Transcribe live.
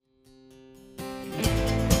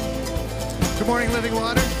Good morning, Living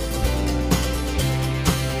Water.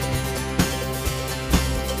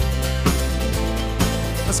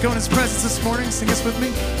 Let's go in His presence this morning. Sing this with me.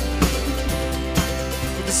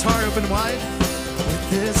 With this heart open wide. With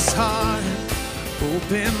this heart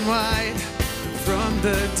open wide. From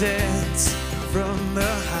the depths, from the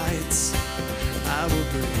heights, I will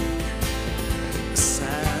bring a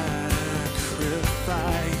sacrifice.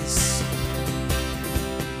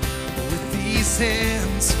 With these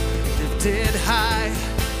hands lifted high,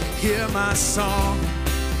 hear my song,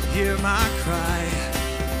 hear my cry.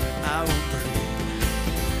 I will bring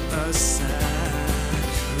a sacrifice.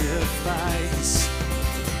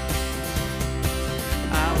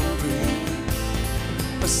 I will bring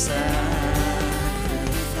a sacrifice.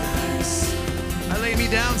 I lay me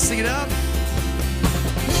down, sing it up.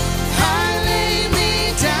 I lay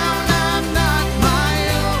me down, I'm not my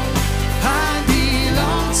own. I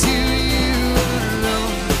belong to you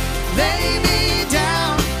alone. Lay me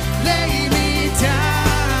down, lay me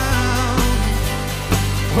down.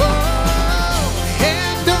 Oh,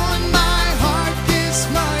 hand on my heart, this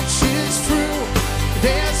much is true.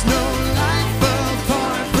 There's no life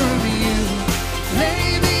apart from you. Lay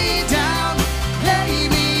me down, lay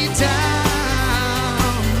me down.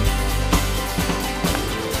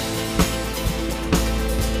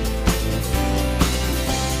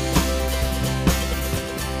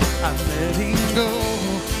 I'm letting go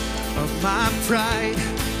of my pride,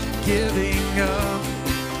 giving up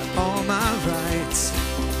all my rights.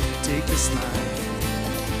 Take this light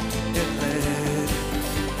and let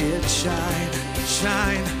it shine,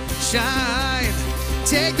 shine, shine.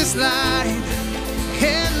 Take this light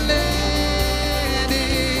and let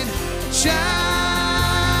it shine.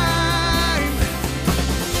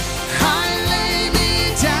 I lay me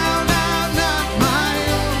down, I'm not my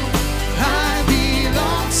own. I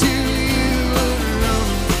belong to you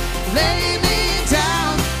alone. Lay me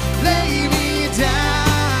down, lay me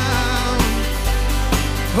down.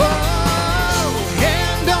 Oh,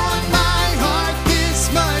 hand on my heart, this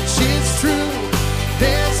much is true.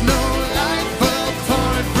 There's no life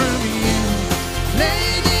apart from you.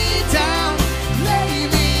 Lay me down, lay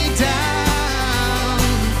me down.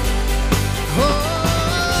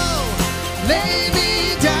 Oh, lay me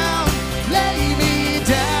down, lay me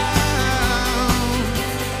down.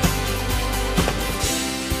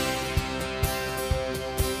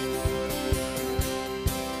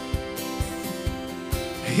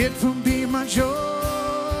 It will be my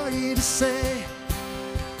joy to say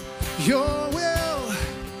your will,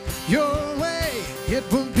 your way. It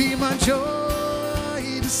will be my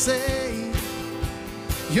joy to say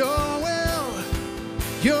your will,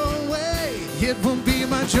 your way. It will be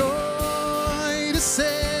my joy to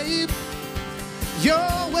say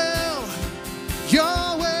your will,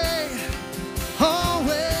 your way,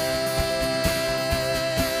 always.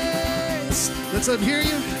 Let's up hear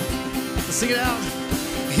you. Let's sing it out.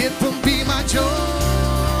 It will be my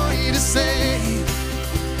joy to say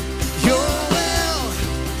your will,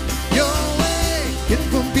 your way. It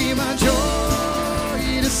will be my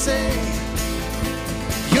joy to say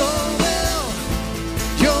your will,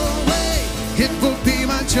 your way. It will be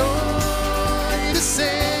my joy to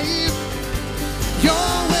say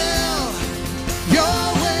your will, your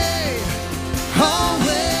way,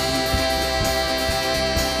 always.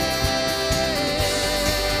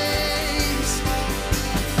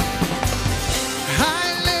 I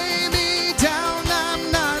lay me down, I'm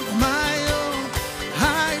not my own.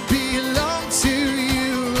 I belong to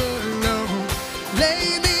you alone. Lay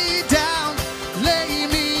me down, lay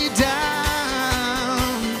me down.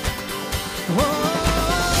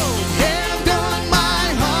 Whoa, hand on my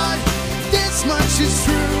heart, this much is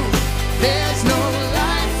true. There's no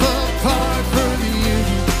life apart from you.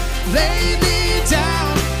 Lay me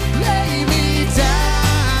down, lay me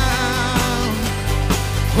down.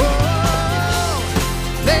 Whoa,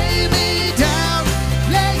 lay me down,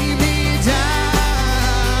 lay me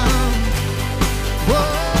down.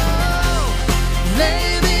 Whoa, lay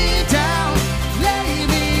me down, lay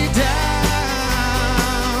me down.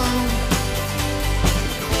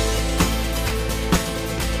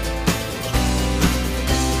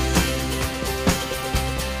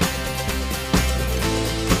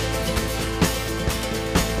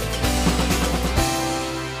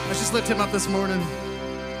 Let's just lift Him up this morning.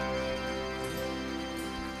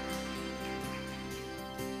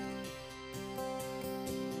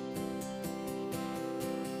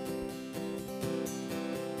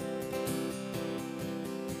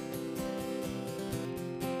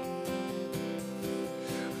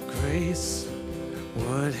 Grace,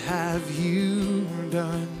 what have you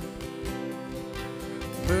done?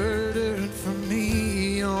 Murdered for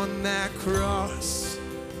me on on that cross,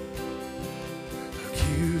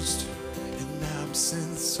 accused in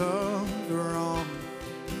absence of wrong,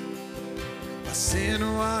 my sin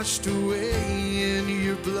washed away in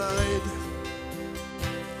your blood.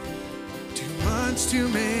 Too much to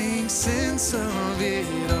make sense of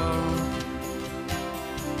it all.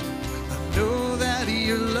 I know that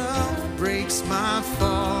your love breaks my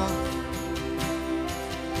fall.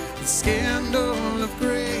 The scandal of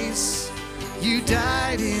grace, you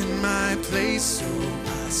died in my place, so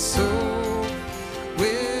my soul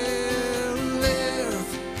will live.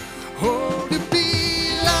 Oh, to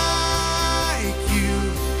be like you,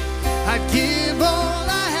 I'd give all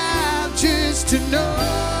I have just to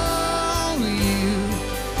know you.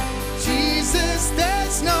 Jesus,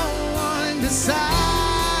 there's no one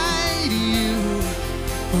beside you.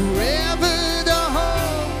 Forever the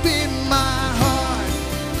hope in my heart.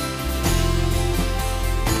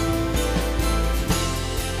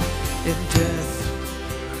 In death,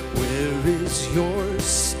 where is your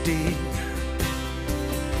sting?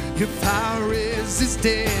 Your power is as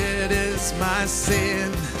dead as my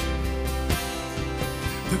sin.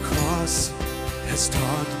 The cross has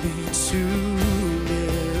taught me to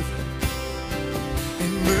live.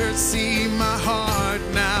 In mercy, my heart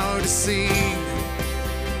now to sing.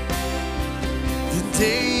 The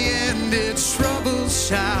day and its troubles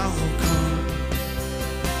shall come.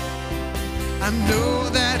 I know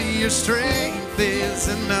that your strength is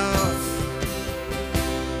enough.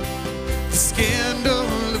 The scandal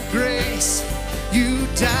of grace, you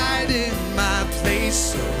died in my place,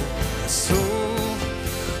 so my soul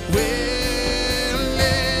will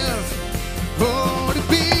live. Oh, to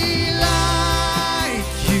be like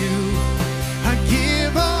you, I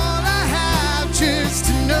give all I have just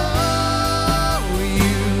to know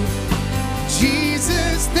you.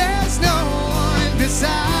 Jesus, there's no one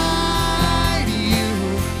beside you.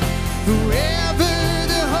 Forever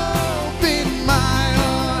the hope in my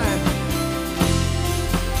heart.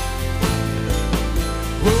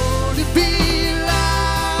 Oh, to be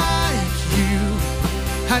like you,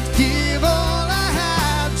 I'd give all I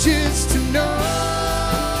have just to know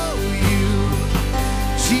you.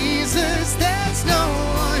 Jesus, there's no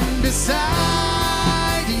one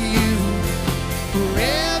beside you.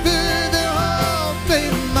 Forever the hope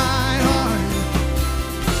in my heart.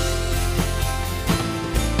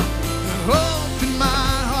 The hope in my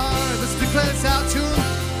heart. Let's declare this out to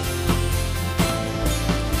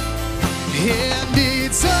him. And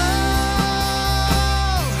it's all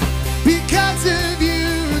because of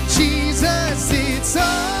you, Jesus. It's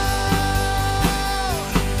all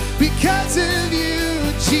because of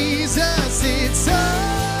you, Jesus. It's all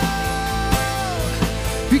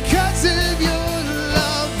because of your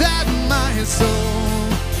love that my soul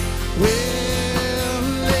will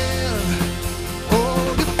live.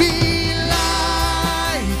 Oh, to be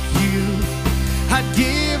like you, I'd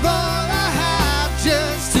give all I have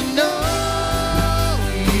just to know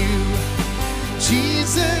you.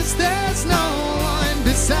 Jesus, there's no one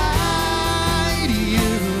beside you.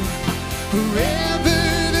 Forever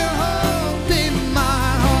the hope in my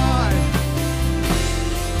heart.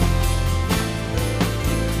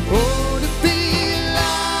 Oh, to be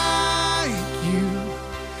like you,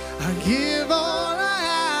 I give all I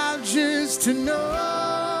have just to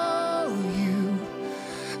know you.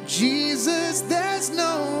 Jesus, there's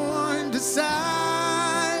no one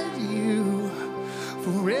beside you.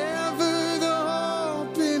 Forever the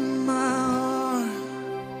hope in my heart.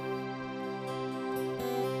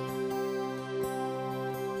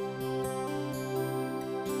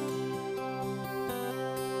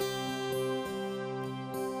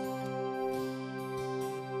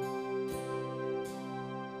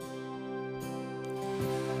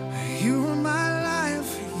 You are my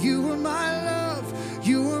life, you are my love,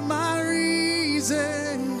 you are my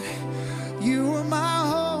reason. You are my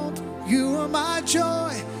hope, you are my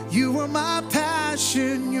joy, you are my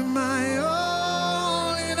passion, you're my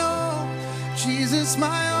all in all. Jesus,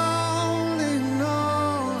 my all in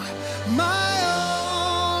all, my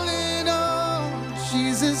all in all.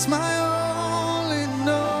 Jesus, my all in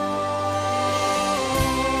all.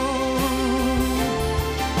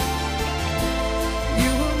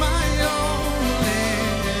 You are my all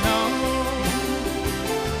in all.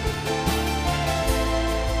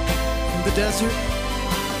 In the desert,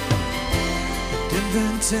 in the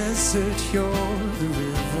desert, you're the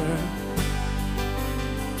river,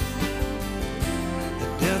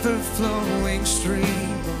 an ever-flowing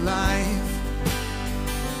stream of life.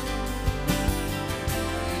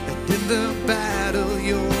 And in the battle,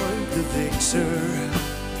 you're the victor,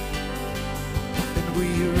 and we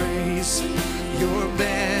raise your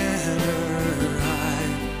banner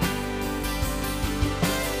high.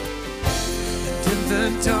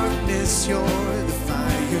 darkness, you're the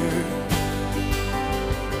fire.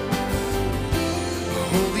 A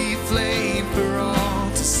holy flame for all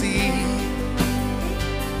to see.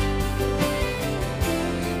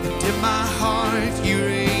 And in my heart you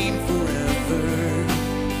reign forever.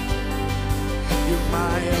 You're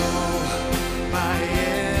my all, my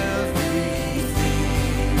everything.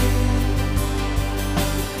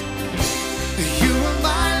 You are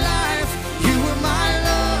my life, you are my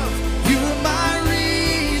love, you are my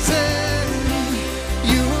reason.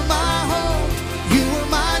 You are my hope, you are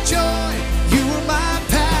my joy, you are my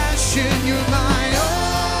passion. You're my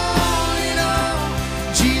all in all,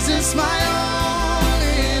 Jesus, my all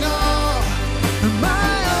in all.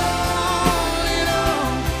 My all in all,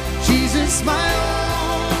 Jesus, my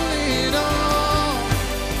all in all.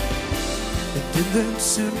 And in the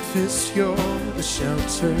tempest, you're the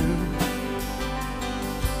shelter.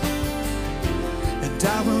 And I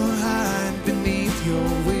will hide beneath your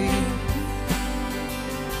wing.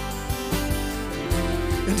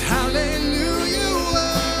 And hallelujah,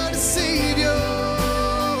 what a Savior.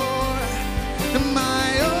 My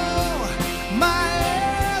all, my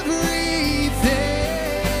everything.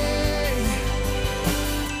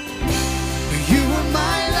 You are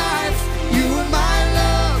my life, you are my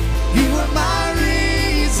love, you are my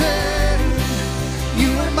reason. You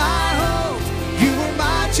are my hope, you are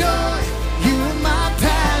my joy, you are my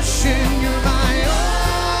passion. You're my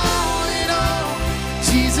all in all,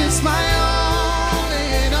 Jesus, my all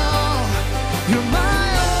in all. You're my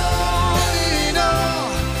all in all,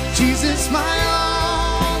 Jesus, my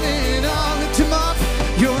all in all. Lift him up,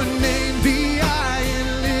 your name be high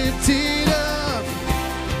and lifted up.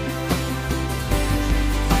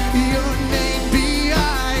 Your name be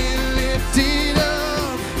high and lifted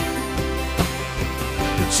up.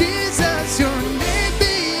 Jesus, your name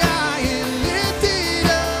be high and lifted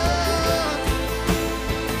up.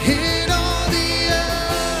 In all the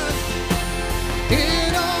earth,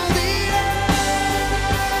 in all the earth.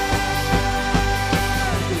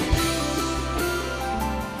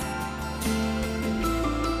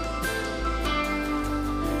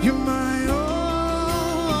 You're my all.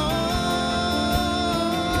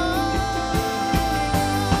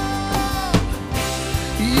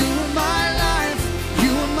 You are my life,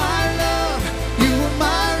 you are my love, you are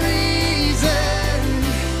my reason.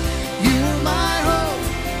 You are my hope,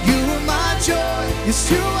 you are my joy. Yes,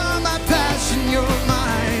 you are my passion. You're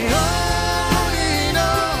my all in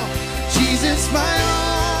all, Jesus, my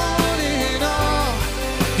all in all.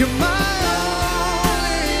 You're my all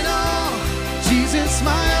in all, Jesus, my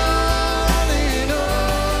all in all.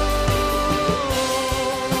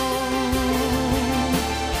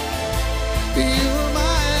 You're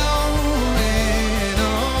my all in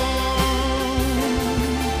all.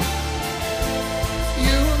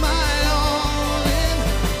 You're my all in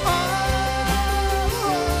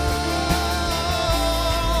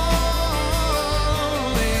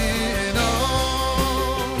all in all.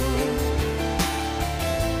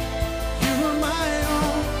 You are my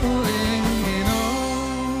all in all.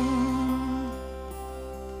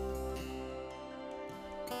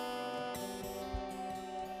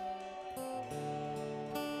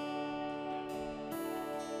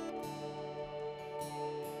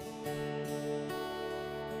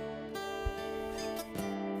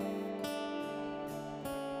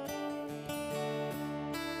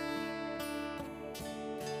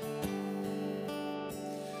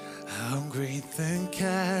 How great the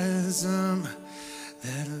chasm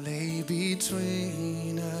that lay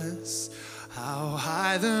between us. How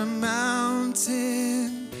high the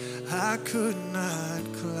mountain I could not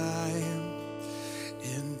climb.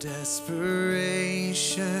 In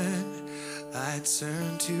desperation, I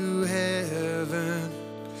turned to heaven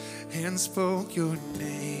and spoke your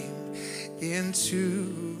name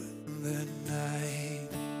into the night.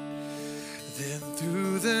 Then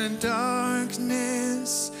through the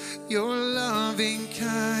darkness, your loving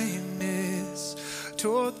kindness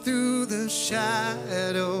tore through the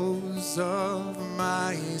shadows of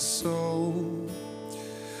my soul.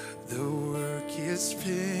 The work is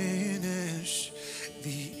finished,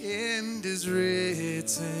 the end is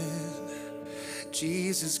written.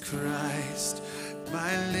 Jesus Christ,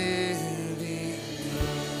 my living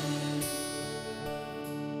hope.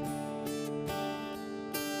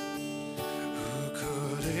 Who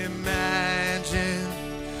could imagine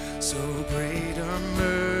so great a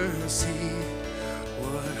mercy?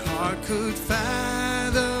 What heart could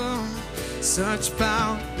fathom such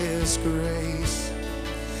boundless grace?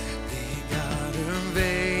 The God of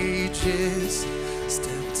ages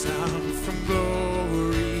stepped down from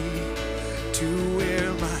glory to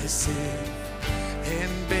wear my sin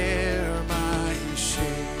and bear my shame.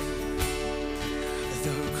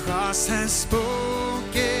 cross has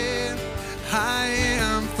spoken, I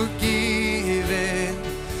am forgiven.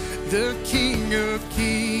 The King of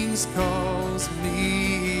Kings calls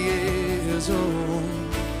me his own.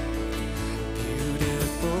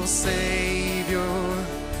 Beautiful Savior,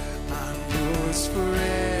 I'm yours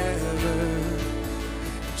forever.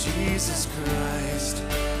 Jesus Christ,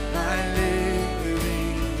 my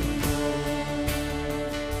living hope.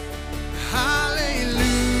 Hallelujah,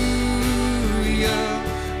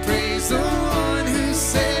 praise the one who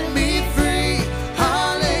set me free.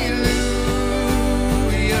 Hallelujah,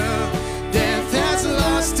 death has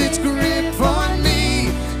lost its grip on me.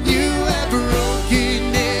 You have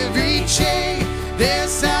broken every chain. There's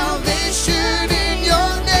salvation in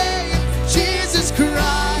your name, Jesus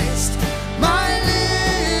Christ, my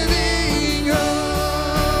living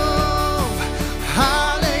hope.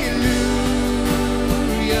 Hallelujah,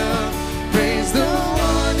 praise the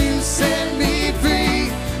one who set me free.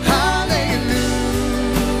 Hallelujah,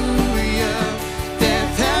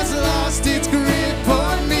 death has lost its grip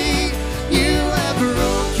on me. You have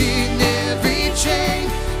broken every chain.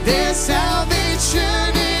 There's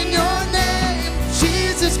salvation in your name,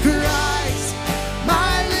 Jesus Christ,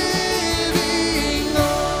 my living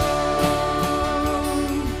hope.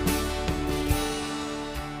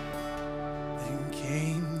 Then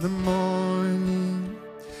came the morning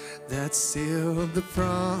that sealed the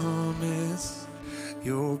promise.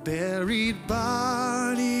 Your buried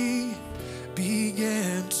body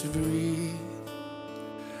began to breathe.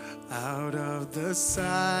 Out of the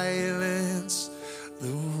silence,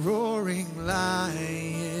 the roaring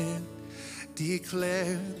lion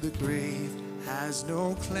declared the grave has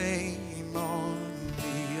no claim on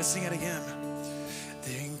me. Let's sing it again.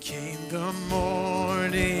 Then came the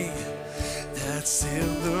morning that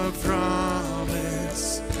sealed the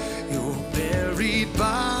promise. Your buried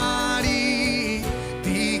body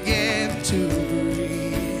began to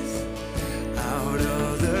breathe. Out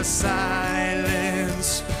of the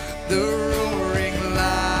silence, the roaring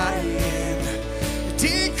lion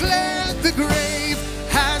declared the grave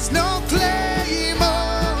has no claim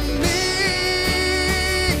on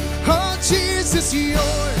me. Oh, Jesus,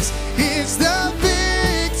 yours is the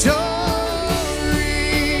victory.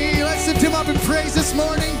 Let's lift him up in praise this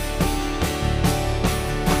morning.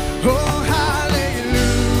 Oh, hallelujah,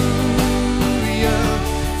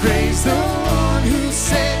 praise the one who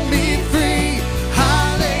set me free.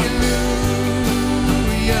 Hallelujah,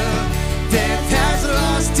 death has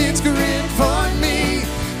lost its grip on me.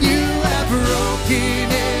 You have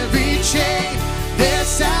broken every chain. There's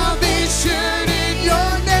salvation in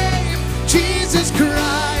your name, Jesus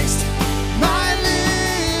Christ, my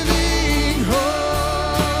living hope.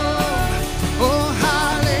 Oh,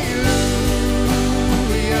 hallelujah,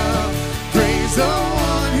 praise the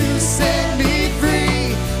one who set me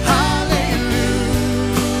free. Hallelujah,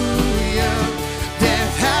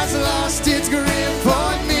 death has lost its grip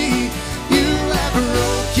on me. You have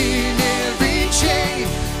broken every chain.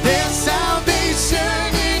 There's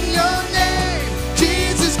salvation in your name,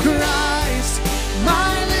 Jesus Christ,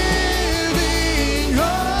 my living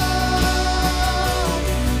hope.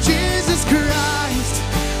 Jesus Christ,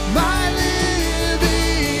 my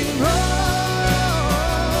living hope.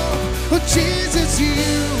 Oh, Jesus, you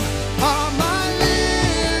are my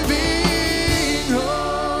living hope.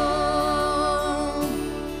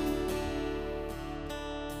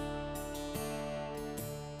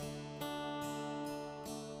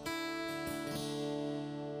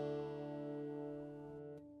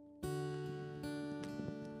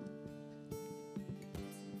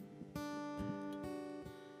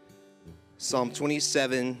 Psalm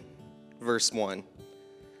 27, verse 1.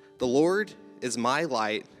 The Lord is my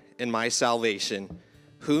light and my salvation.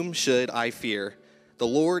 Whom should I fear? The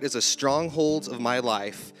Lord is a stronghold of my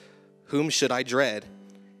life. Whom should I dread?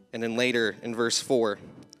 And then later in verse 4,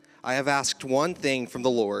 I have asked one thing from the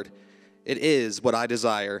Lord. It is what I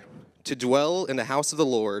desire, to dwell in the house of the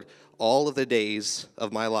Lord all of the days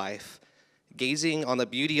of my life, gazing on the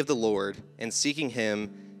beauty of the Lord and seeking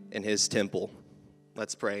him in his temple.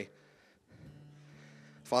 Let's pray.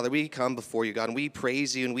 Father, we come before you, God, and we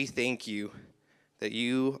praise you and we thank you that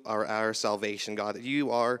you are our salvation, God, that you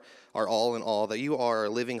are our all in all, that you are our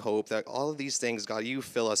living hope, that all of these things, God, you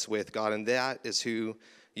fill us with, God, and that is who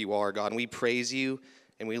you are, God. And we praise you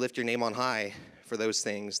and we lift your name on high for those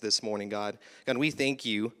things this morning, God. God, we thank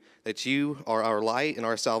you that you are our light and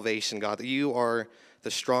our salvation, God, that you are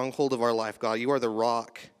the stronghold of our life, God. You are the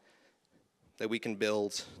rock that we can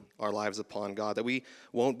build our lives upon, God, that we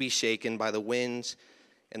won't be shaken by the wind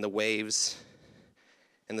and the waves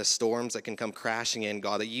and the storms that can come crashing in,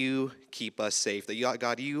 God, that you keep us safe, that you,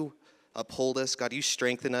 God, you uphold us. God, you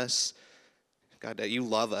strengthen us. God, that you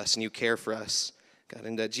love us and you care for us. God,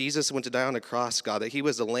 and that Jesus went to die on the cross, God, that he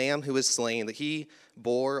was the lamb who was slain, that he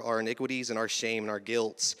bore our iniquities and our shame and our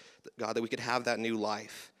guilt, God, that we could have that new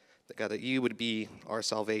life, that God, that you would be our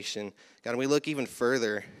salvation. God, and we look even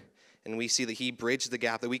further, and we see that he bridged the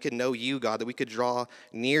gap, that we could know you, God, that we could draw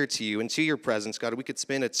near to you and to your presence, God, that we could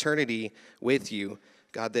spend eternity with you.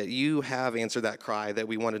 God, that you have answered that cry, that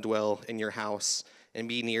we want to dwell in your house and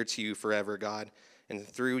be near to you forever, God. And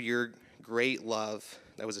through your great love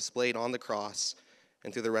that was displayed on the cross,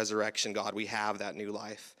 and through the resurrection, God, we have that new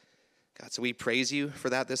life. God, so we praise you for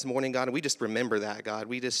that this morning, God, and we just remember that, God.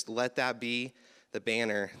 We just let that be the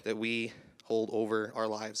banner that we hold over our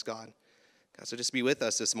lives, God. God, so just be with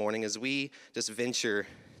us this morning as we just venture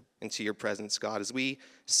into your presence, God, as we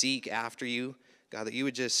seek after you, God, that you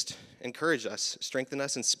would just encourage us, strengthen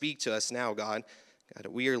us, and speak to us now, God. God,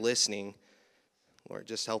 that we are listening. Lord,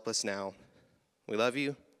 just help us now. We love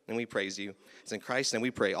you, and we praise you. It's in Christ, and we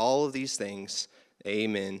pray all of these things.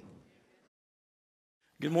 Amen.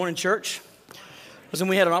 Good morning, church. Listen,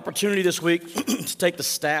 we had an opportunity this week to take the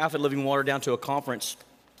staff at Living Water down to a conference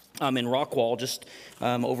in Rockwall, just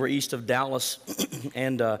over east of Dallas.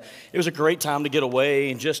 And it was a great time to get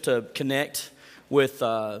away and just to connect with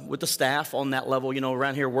the staff on that level,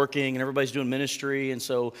 around here working, and everybody's doing ministry. And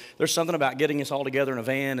so there's something about getting us all together in a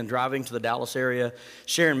van and driving to the Dallas area,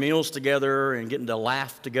 sharing meals together and getting to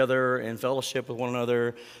laugh together and fellowship with one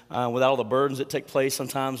another without all the burdens that take place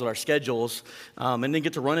sometimes with our schedules. And then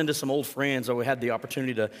get to run into some old friends. We had the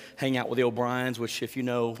opportunity to hang out with the O'Briens, which, if you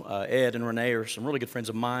know, Ed and Renee are some really good friends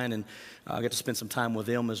of mine, and I got to spend some time with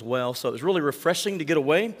them as well. So it was really refreshing to get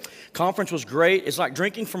away. Conference was great. It's like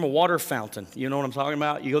drinking from a water fountain. You know what I'm talking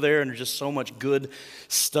about? You go there and there's just so much good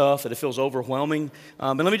stuff that it feels overwhelming.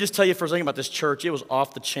 And let me just tell you for a second about this church. It was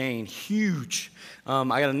off the chain, huge. I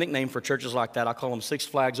got a nickname for churches like that. I call them Six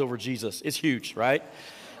Flags Over Jesus. It's huge, right?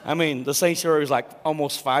 I mean, the sanctuary was like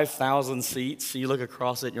almost 5,000 seats. You look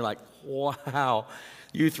across it and you're like, wow.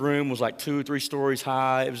 Youth room was like 2 or 3 stories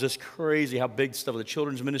high. It was just crazy how big stuff of the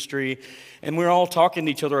children's ministry. And we were all talking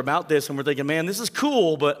to each other about this, and we're thinking, man, this is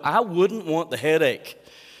cool, but I wouldn't want the headache.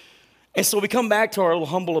 And so we come back to our little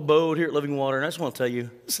humble abode here at Living Water, and I just want to tell you,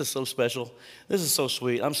 this is so special. This is so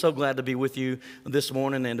sweet. I'm so glad to be with you this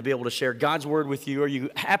morning and to be able to share God's word with you. Are you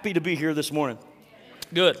happy to be here this morning?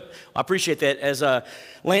 Good. I appreciate that. As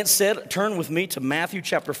Lance said, turn with me to Matthew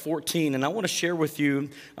chapter 14, and I want to share with you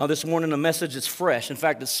this morning a message that's fresh. In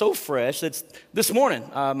fact, it's so fresh that this morning.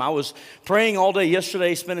 I was praying all day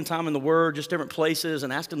yesterday, spending time in the Word, just different places,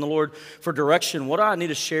 and asking the Lord for direction. What do I need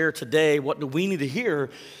to share today? What do we need to hear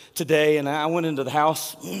today? And I went into the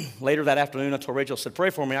house later that afternoon. I told Rachel, I said, pray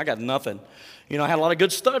for me. I got nothing. I had a lot of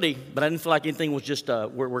good study, but I didn't feel like anything was just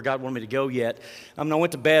where God wanted me to go yet. I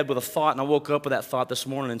went to bed with a thought, and I woke up with that thought this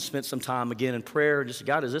morning and spent some time again in prayer. And just,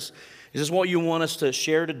 God, is this what you want us to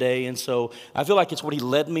share today? And so I feel like it's what he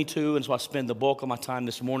led me to, and so I spend the bulk of my time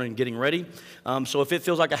this morning getting ready. So if it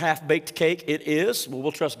feels like a half-baked cake, it is. Well,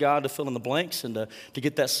 we'll trust God to fill in the blanks and to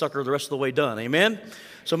get that sucker the rest of the way done. Amen?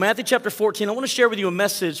 So Matthew chapter 14, I want to share with you a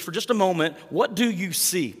message for just a moment. What do you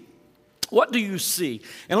see? What do you see?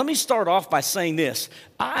 And let me start off by saying this.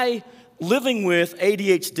 I, living with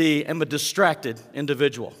ADHD, am a distracted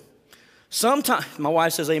individual. Sometimes, my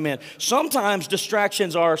wife says amen, sometimes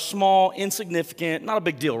distractions are small, insignificant, not a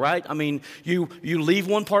big deal, right? I mean, you leave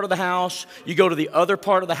one part of the house, you go to the other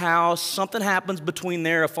part of the house, something happens between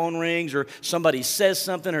there, a phone rings, or somebody says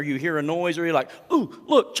something, or you hear a noise, or you're like, ooh,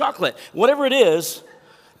 look, chocolate, whatever it is,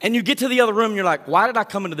 and you get to the other room, and you're like, why did I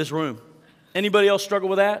come into this room? Anybody else struggle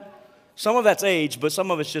with that? Some of that's age, but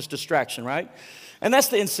some of it's just distraction, right? And that's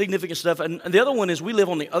the insignificant stuff. And the other one is we live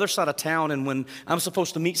on the other side of town, and when I'm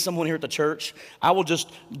supposed to meet someone here at the church, I will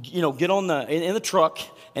just, get on in the truck,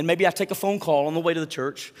 and maybe I take a phone call on the way to the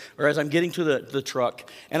church, or as I'm getting to the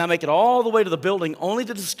truck, and I make it all the way to the building, only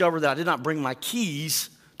to discover that I did not bring my keys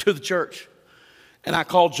to the church. And I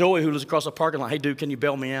called Joey, who lives across the parking lot. Hey, dude, can you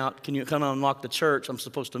bail me out? Can you come unlock the church? I'm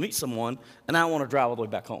supposed to meet someone, and I don't want to drive all the way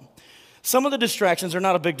back home. Some of the distractions are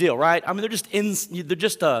not a big deal, right? I mean, they're just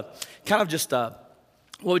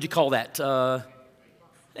what would you call that?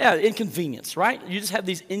 Inconvenience, right? You just have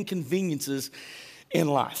these inconveniences in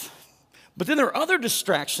life. But then there are other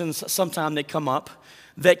distractions sometimes that come up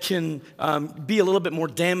that can be a little bit more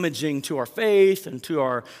damaging to our faith and to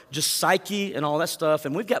our just psyche and all that stuff.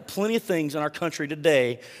 And we've got plenty of things in our country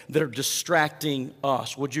today that are distracting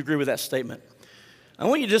us. Would you agree with that statement? I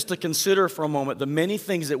want you just to consider for a moment the many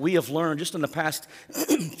things that we have learned just in the past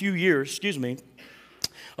few years,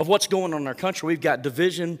 of what's going on in our country. We've got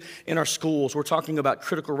division in our schools. We're talking about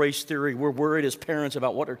critical race theory. We're worried as parents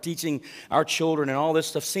about what they're teaching our children, and all this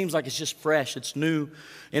stuff seems like it's just fresh. It's new.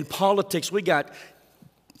 In politics, we got,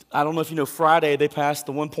 I don't know if you know, Friday they passed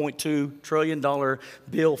the $1.2 trillion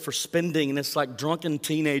bill for spending, and it's like drunken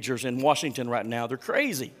teenagers in Washington right now. They're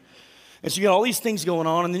crazy. And so you got all these things going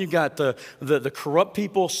on, and then you got the corrupt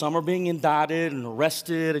people. Some are being indicted and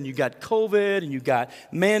arrested, and you got COVID, and you got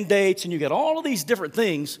mandates, and you got all of these different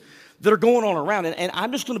things that are going on around. And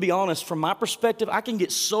I'm just going to be honest, from my perspective, I can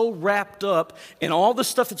get so wrapped up in all the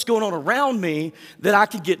stuff that's going on around me that I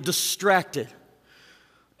can get distracted.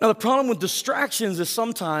 Now, the problem with distractions is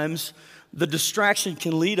sometimes the distraction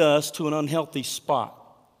can lead us to an unhealthy spot.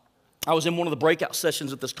 I was in one of the breakout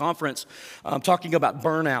sessions at this conference talking about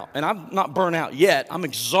burnout. And I'm not burnt out yet. I'm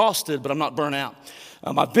exhausted, but I'm not burnt out.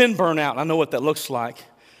 I've been burnt out. I know what that looks like.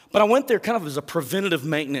 But I went there kind of as a preventative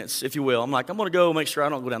maintenance, if you will. I'm like, I'm going to go make sure I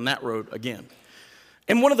don't go down that road again.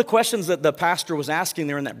 And one of the questions that the pastor was asking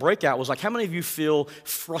there in that breakout was like, how many of you feel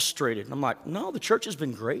frustrated? And I'm like, no, the church has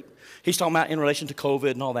been great. He's talking about in relation to COVID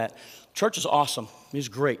and all that. Church is awesome. It's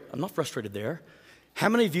great. I'm not frustrated there. How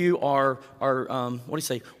many of you are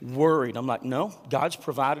worried? I'm like, no, God's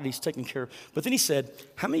provided, he's taken care of. But then he said,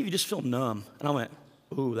 how many of you just feel numb? And I went,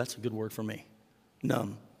 ooh, that's a good word for me,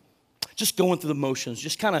 numb. Just going through the motions,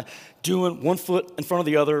 just kind of doing one foot in front of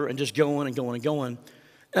the other and just going and going and going.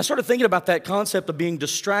 And I started thinking about that concept of being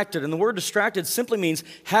distracted. And the word distracted simply means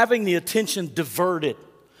having the attention diverted.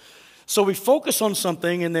 So we focus on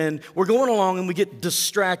something and then we're going along and we get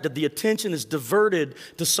distracted. The attention is diverted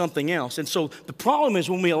to something else. And so the problem is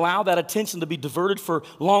when we allow that attention to be diverted for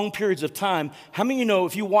long periods of time, how many of you know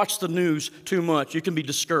if you watch the news too much, you can be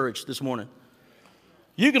discouraged this morning?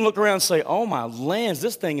 You can look around and say, oh my lands,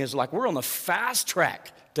 this thing is like we're on the fast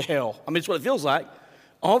track to hell. I mean, it's what it feels like.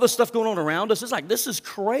 All the stuff going on around us, it's like this is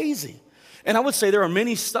crazy. And I would say there are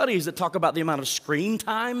many studies that talk about the amount of screen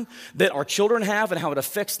time that our children have and how it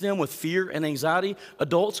affects them with fear and anxiety.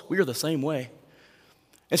 Adults, we are the same way.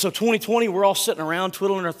 And so 2020, we're all sitting around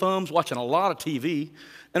twiddling our thumbs, watching a lot of TV.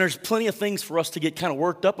 And there's plenty of things for us to get kind of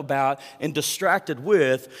worked up about and distracted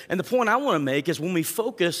with. And the point I want to make is when we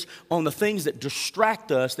focus on the things that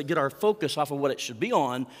distract us, that get our focus off of what it should be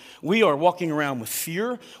on, we are walking around with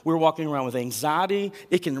fear. We're walking around with anxiety.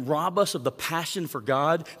 It can rob us of the passion for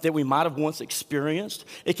God that we might have once experienced.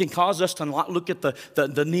 It can cause us to not look at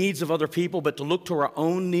the needs of other people, but to look to our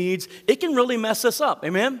own needs. It can really mess us up,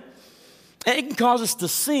 amen? And it can cause us to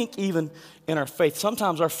sink even in our faith.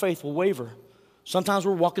 Sometimes our faith will waver. Sometimes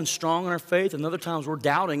we're walking strong in our faith, and other times we're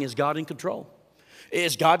doubting, is God in control?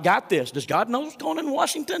 Is God got this? Does God know what's going on in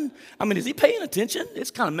Washington? I mean, is he paying attention? It's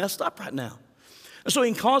kind of messed up right now. And so it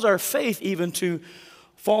can cause our faith even to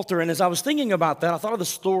falter. And as I was thinking about that, I thought of the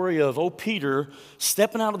story of old Peter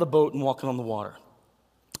stepping out of the boat and walking on the water.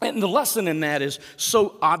 And the lesson in that is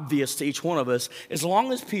so obvious to each one of us. As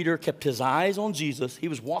long as Peter kept his eyes on Jesus, he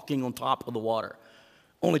was walking on top of the water.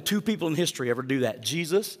 Only two people in history ever do that.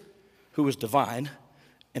 Jesus, who was divine,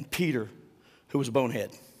 and Peter, who was a bonehead.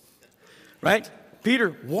 Right?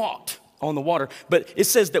 Peter walked on the water. But it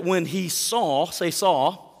says that when he saw,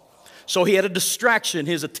 so he had a distraction.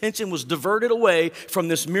 His attention was diverted away from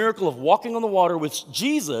this miracle of walking on the water with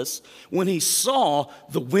Jesus. When he saw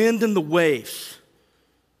the wind and the waves,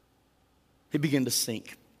 he began to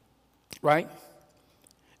sink. Right?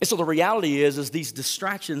 And so the reality is these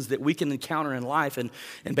distractions that we can encounter in life, and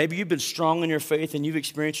baby, you've been strong in your faith and you've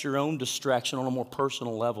experienced your own distraction on a more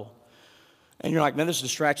personal level. And you're like, man, this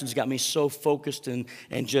distraction's got me so focused and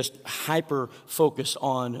just hyper-focused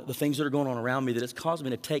on the things that are going on around me that it's caused me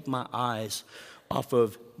to take my eyes off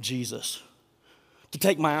of Jesus. To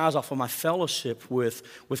take my eyes off of my fellowship with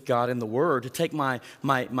God and the Word, to take my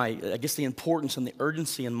I guess the importance and the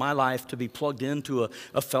urgency in my life to be plugged into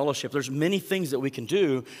a fellowship. There's many things that we can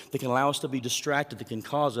do that can allow us to be distracted, that can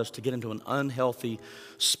cause us to get into an unhealthy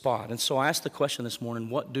spot. And so I asked the question this morning,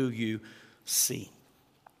 what do you see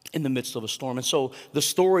in the midst of a storm? And so the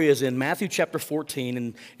story is in Matthew chapter 14,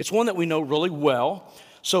 and it's one that we know really well.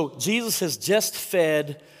 So Jesus has just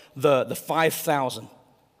fed the 5,000.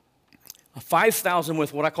 5,000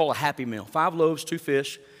 with what I call a happy meal. 5 loaves, 2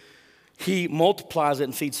 fish. He multiplies it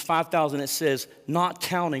and feeds 5,000. It says, not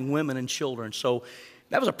counting women and children. So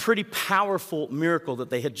that was a pretty powerful miracle that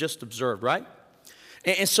they had just observed, right?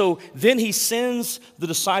 And so then he sends the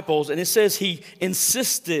disciples, and it says he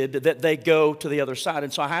insisted that they go to the other side.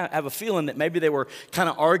 And so I have a feeling that maybe they were kind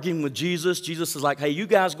of arguing with Jesus. Jesus is like, hey, you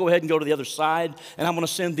guys go ahead and go to the other side, and I'm going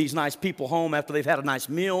to send these nice people home after they've had a nice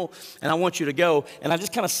meal, and I want you to go. And I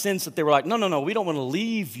just kind of sense that they were like, no, we don't want to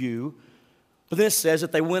leave you But then it says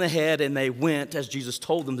that they went ahead and they went as Jesus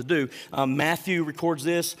told them to do. Matthew records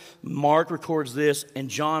this, Mark records this, and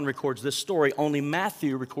John records this story. Only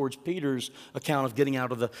Matthew records Peter's account of getting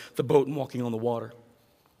out of the boat and walking on the water.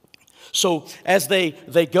 So as they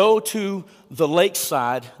go to the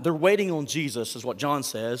lakeside, they're waiting on Jesus, is what John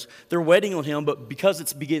says. They're waiting on him, but because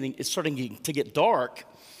it's starting to get dark,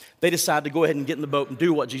 they decide to go ahead and get in the boat and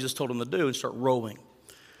do what Jesus told them to do and start rowing.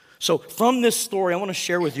 So from this story, I want to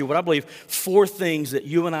share with you what I believe 4 things that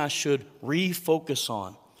you and I should refocus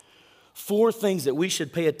on. 4 things that we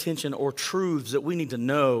should pay attention, or truths that we need to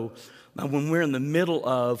know when we're in the middle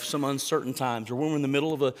of some uncertain times, or when we're in the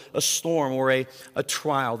middle of a storm or a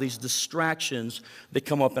trial, these distractions that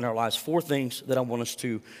come up in our lives. 4 things that I want us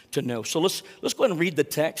to know. So let's go ahead and read the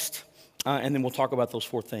text, and then we'll talk about those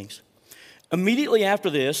 4 things. Immediately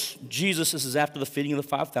after this is after the feeding of the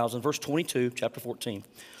 5,000, verse 22, chapter 14.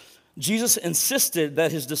 Jesus insisted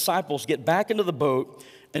that his disciples get back into the boat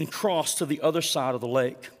and cross to the other side of the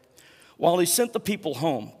lake, while he sent the people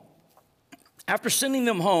home. After sending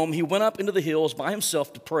them home, he went up into the hills by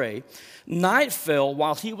himself to pray. Night fell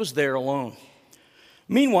while he was there alone.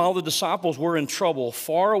 Meanwhile, the disciples were in trouble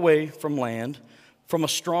far away from land, from a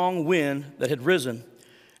strong wind that had risen,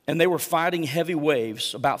 and they were fighting heavy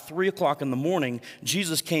waves. About 3 o'clock in the morning,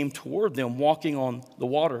 Jesus came toward them walking on the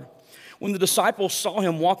water. When the disciples saw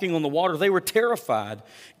him walking on the water, they were terrified.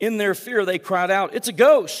 In their fear, they cried out, "It's a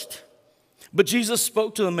ghost!" But Jesus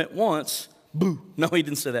spoke to them at once. Boo. No, he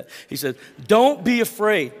didn't say that. He said, "Don't be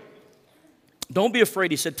afraid. Don't be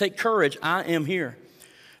afraid." He said, "Take courage. I am here."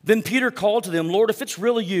 Then Peter called to them, "Lord, if it's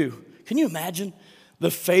really you," can you imagine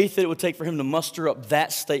the faith that it would take for him to muster up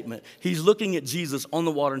that statement? He's looking at Jesus on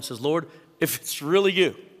the water and says, "Lord, if it's really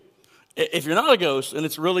you, if you're not a ghost and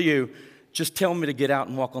it's really you, just tell me to get out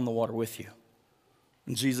and walk on the water with you."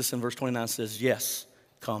 And Jesus in verse 29 says, "Yes,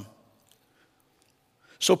 come."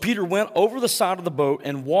 So Peter went over the side of the boat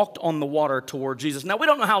and walked on the water toward Jesus. Now, we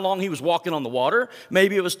don't know how long he was walking on the water.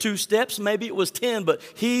 Maybe it was 2 steps, maybe it was 10, but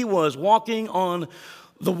he was walking on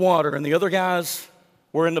the water. And the other guys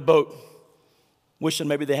were in the boat, wishing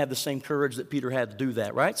maybe they had the same courage that Peter had to do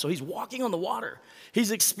that, right? So he's walking on the water.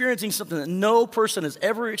 He's experiencing something that no person has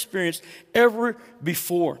ever experienced ever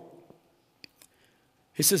before.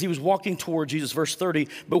 He says he was walking toward Jesus, verse 30,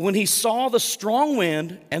 but when he saw the strong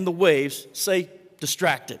wind and the waves, say,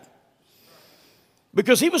 distracted.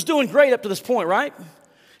 Because he was doing great up to this point, right?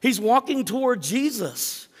 He's walking toward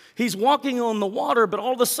Jesus. He's walking on the water, but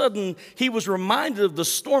all of a sudden, he was reminded of the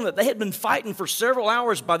storm that they had been fighting for several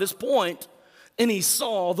hours by this point, and he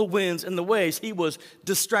saw the winds and the waves. He was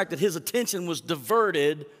distracted. His attention was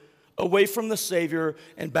diverted away from the Savior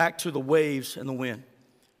and back to the waves and the wind.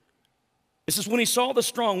 It says, when he saw the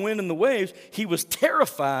strong wind and the waves, he was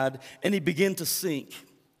terrified and he began to sink.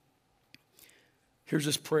 Here's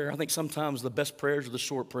this prayer. I think sometimes the best prayers are the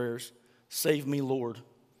short prayers. Save me, Lord.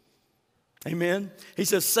 Amen. He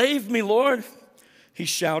says, "Save me, Lord," he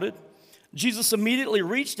shouted. Jesus immediately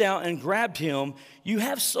reached out and grabbed him. "You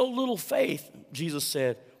have so little faith," Jesus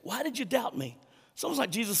said. "Why did you doubt me?" It's almost like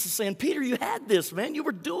Jesus is saying, "Peter, you had this, man. You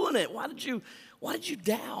were doing it. Why did you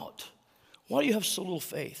doubt? Why do you have so little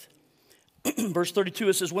faith?" Verse 32,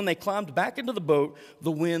 it says, when they climbed back into the boat, the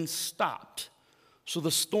wind stopped. So the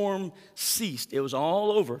storm ceased. It was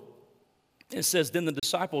all over. It says, then the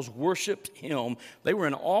disciples worshiped him. They were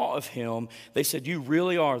in awe of him. They said, "You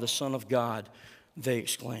really are the Son of God," they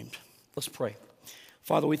exclaimed. Let's pray.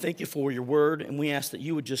 Father, we thank you for your word, and we ask that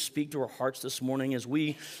you would just speak to our hearts this morning as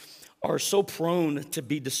we are so prone to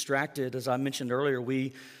be distracted. As I mentioned earlier,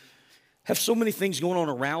 we have so many things going on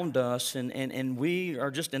around us, and we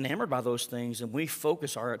are just enamored by those things, and we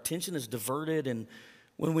focus. Our attention is diverted, and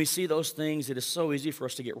when we see those things, it is so easy for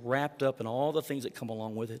us to get wrapped up in all the things that come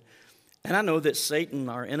along with it. And I know that Satan,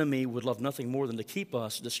 our enemy, would love nothing more than to keep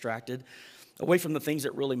us distracted away from the things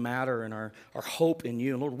that really matter and our hope in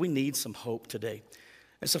you. And Lord, we need some hope today.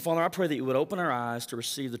 And so, Father, I pray that you would open our eyes to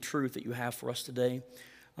receive the truth that you have for us today,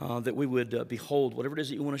 that we would behold whatever it is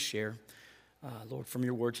that you want to share, Lord, from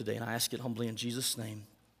your word today. And I ask it humbly in Jesus' name.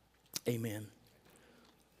 Amen.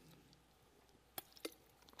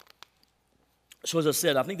 So as I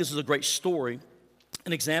said, I think this is a great story,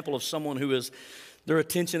 an example of someone who is, their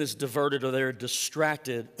attention is diverted or they're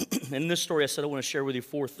distracted. In this story, I said I want to share with you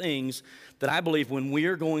 4 things that I believe when we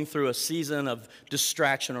are going through a season of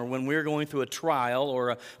distraction or when we're going through a trial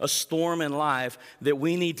or a storm in life that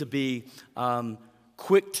we need to be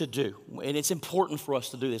quick to do. And it's important for us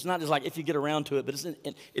to do this. It's not just like if you get around to it, but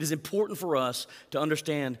it is important for us to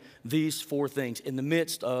understand these 4 things in the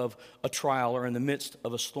midst of a trial or in the midst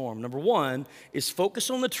of a storm. Number 1 is focus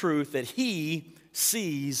on the truth that he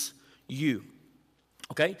sees you.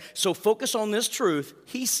 Okay? So focus on this truth.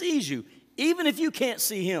 He sees you, even if you can't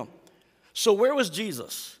see him. So where was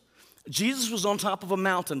Jesus? Jesus was on top of a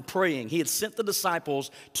mountain praying. He had sent the disciples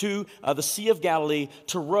to the Sea of Galilee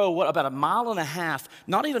to row, about 1.5 miles,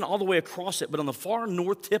 not even all the way across it, but on the far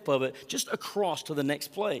north tip of it, just across to the next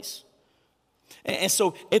place. And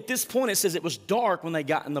so at this point, it says it was dark when they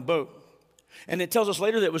got in the boat. And it tells us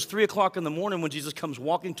later that it was 3 o'clock in the morning when Jesus comes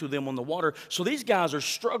walking to them on the water. So these guys are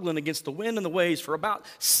struggling against the wind and the waves for about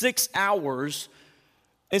 6 hours.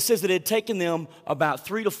 It says that it had taken them about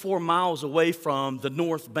 3 to 4 miles away from the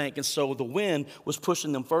north bank. And so the wind was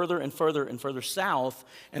pushing them further and further and further south.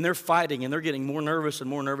 And they're fighting, and they're getting more nervous and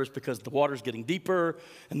more nervous because the water's getting deeper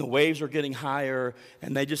and the waves are getting higher.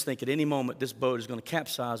 And they just think at any moment this boat is going to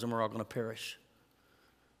capsize and we're all going to perish.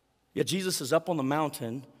 Yet Jesus is up on the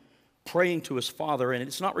mountain praying to his Father. And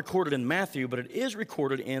it's not recorded in Matthew, but it is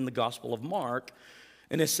recorded in the Gospel of Mark.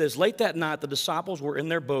 And it says, late that night, the disciples were in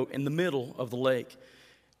their boat in the middle of the lake.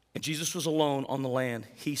 And Jesus was alone on the land.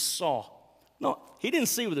 He saw. No, he didn't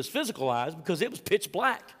see with his physical eyes because it was pitch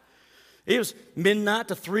black. It was midnight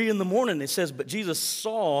to 3 in the morning. It says, but Jesus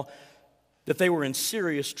saw that they were in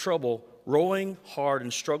serious trouble, rowing hard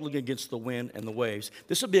and struggling against the wind and the waves.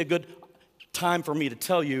 This would be a good time for me to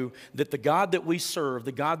tell you that the God that we serve,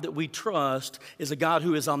 the God that we trust, is a God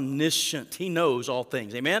who is omniscient. He knows all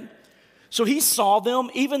things. Amen? So he saw them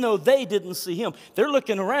even though they didn't see him. They're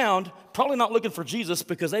looking around, probably not looking for Jesus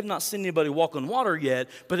because they've not seen anybody walk on water yet,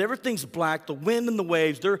 but everything's black, the wind and the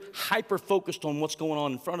waves, they're hyper-focused on what's going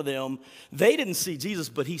on in front of them. They didn't see Jesus,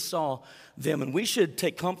 but he saw them. And we should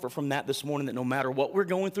take comfort from that this morning, that no matter what we're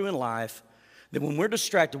going through in life, that when we're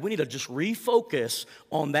distracted, we need to just refocus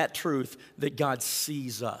on that truth that God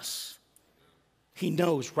sees us. He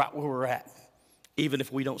knows right where we're at, even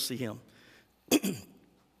if we don't see him.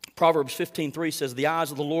 Proverbs 15:3 says, the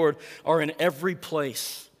eyes of the Lord are in every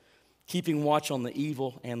place, keeping watch on the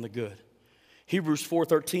evil and the good. Hebrews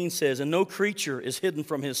 4:13 says, and no creature is hidden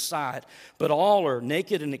from his sight, but all are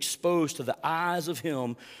naked and exposed to the eyes of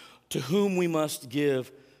him to whom we must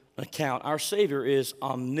give an account. Our Savior is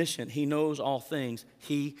omniscient. He knows all things.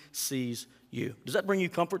 He sees you. Does that bring you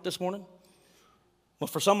comfort this morning? Well,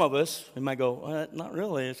 for some of us, we might go, not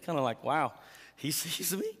really. It's kind of like, wow, he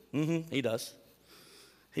sees me? He does.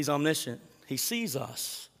 He's omniscient. He sees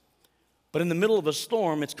us. But in the middle of a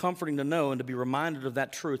storm, it's comforting to know and to be reminded of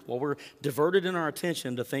that truth. While we're diverted in our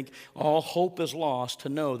attention to think all hope is lost, to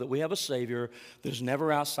know that we have a Savior that's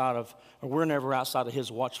never outside of, or we're never outside of his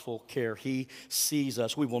watchful care. He sees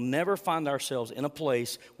us. We will never find ourselves in a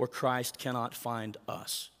place where Christ cannot find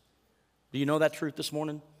us. Do you know that truth this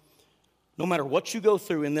morning? No matter what you go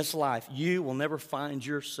through in this life, you will never find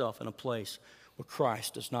yourself in a place where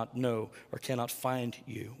Christ does not know or cannot find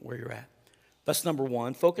you where you're at. That's number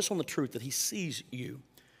one. Focus on the truth that he sees you.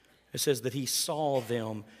 It says that he saw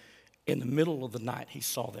them in the middle of the night. He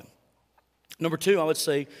saw them. Number two, I would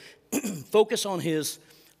say, focus on his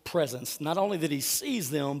presence. Not only that he sees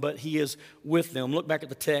them, but he is with them. Look back at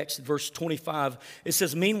the text, verse 25. It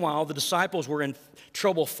says, meanwhile, the disciples were in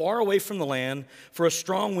trouble far away from the land, for a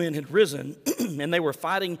strong wind had risen, and they were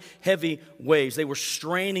fighting heavy waves. They were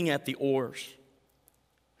straining at the oars.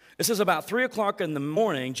 It says about 3 o'clock in the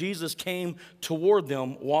morning, Jesus came toward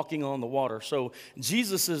them walking on the water. So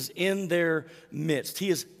Jesus is in their midst.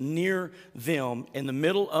 He is near them in the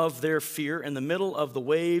middle of their fear, in the middle of the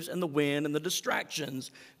waves and the wind and the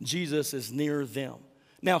distractions. Jesus is near them.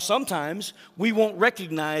 Now, sometimes we won't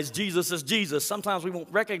recognize Jesus as Jesus. Sometimes we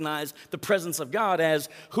won't recognize the presence of God as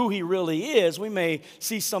who he really is. We may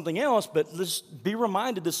see something else, but let's be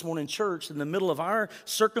reminded this morning, church, in the middle of our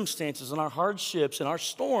circumstances and our hardships and our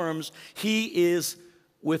storms, he is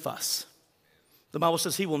with us. The Bible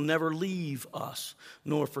says he will never leave us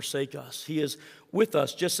nor forsake us. He is with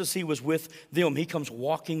us just as he was with them. He comes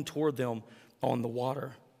walking toward them on the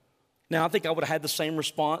water. Now, I think I would have had the same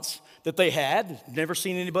response that they had. Never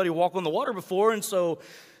seen anybody walk on the water before, and so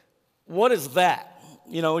what is that?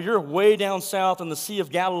 You know, you're way down south in the Sea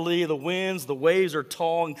of Galilee, the winds, the waves are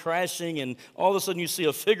tall and crashing, and all of a sudden you see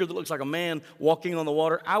a figure that looks like a man walking on the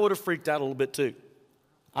water. I would have freaked out a little bit too.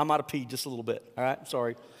 I might have peed just a little bit, all right?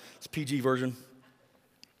 Sorry, it's a PG version.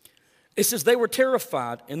 It says they were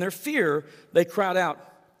terrified. In their fear, they cried out,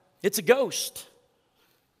 it's a ghost.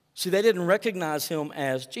 See, they didn't recognize him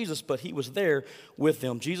as Jesus, but he was there with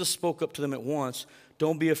them. Jesus spoke up to them at once.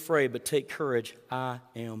 Don't be afraid, but take courage. I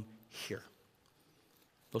am here.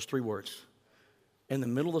 Those 3 words. In the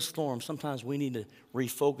middle of the storm, sometimes we need to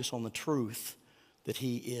refocus on the truth that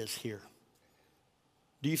he is here.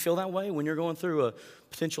 Do you feel that way when you're going through a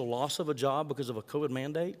potential loss of a job because of a COVID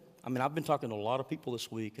mandate? I mean, I've been talking to a lot of people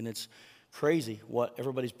this week, and it's crazy what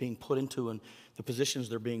everybody's being put into and the positions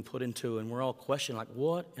they're being put into. And we're all questioning, like,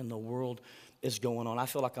 what in the world is going on? I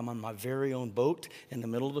feel like I'm on my very own boat in the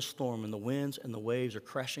middle of the storm, and the winds and the waves are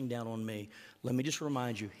crashing down on me. Let me just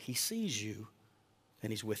remind you, he sees you,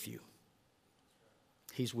 and he's with you.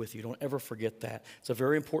 He's with you. Don't ever forget that. It's a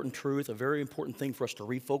very important truth, a very important thing for us to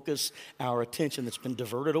refocus our attention that's been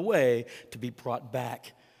diverted away to be brought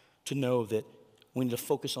back, to know that we need to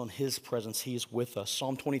focus on his presence. He is with us.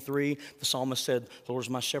 Psalm 23, the psalmist said, "The Lord is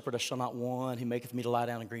my shepherd, I shall not want. He maketh me to lie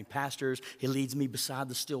down in green pastures. He leads me beside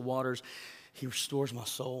the still waters. He restores my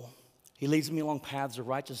soul. He leads me along paths of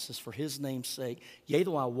righteousness for his name's sake. Yea,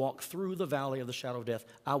 though I walk through the valley of the shadow of death,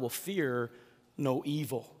 I will fear no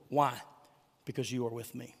evil." Why? Because you are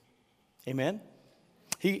with me. Amen?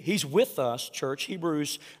 He's with us, church.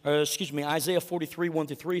 Isaiah 43,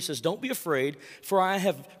 1-3 says, "Don't be afraid, for I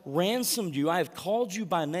have ransomed you. I have called you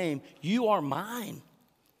by name. You are mine.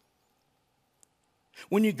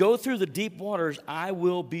 When you go through the deep waters, I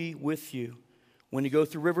will be with you. When you go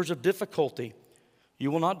through rivers of difficulty,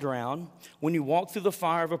 you will not drown. When you walk through the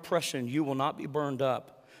fire of oppression, you will not be burned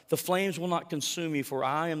up. The flames will not consume you, for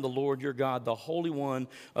I am the Lord your God, the Holy One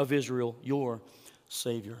of Israel, your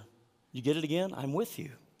Savior." You get it again? I'm with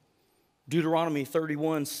you. Deuteronomy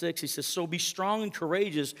 31, 6, he says, "So be strong and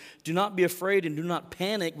courageous. Do not be afraid and do not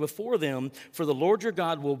panic before them, for the Lord your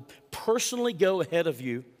God will personally go ahead of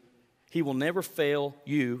you. He will never fail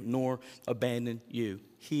you nor abandon you."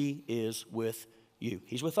 He is with you.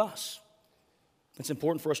 He's with us. It's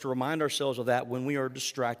important for us to remind ourselves of that when we are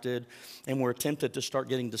distracted and we're tempted to start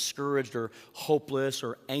getting discouraged or hopeless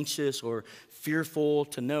or anxious or fearful,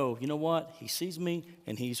 to know, you know what? He sees me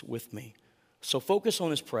and he's with me. So focus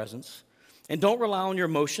on his presence and don't rely on your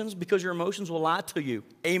emotions, because your emotions will lie to you.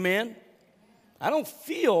 Amen? I don't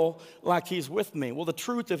feel like he's with me. Well, the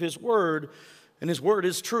truth of his word, and his word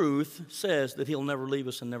is truth, says that he'll never leave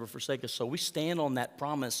us and never forsake us. So we stand on that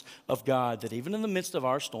promise of God that even in the midst of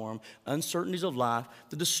our storm, uncertainties of life,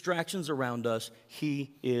 the distractions around us,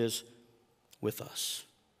 he is with us.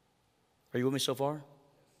 Are you with me so far?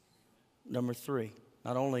 Number 3,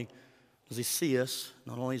 not only does he see us,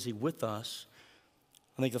 not only is he with us,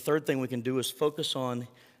 I think the third thing we can do is focus on, and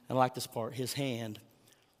I like this part, his hand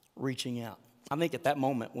reaching out. I think at that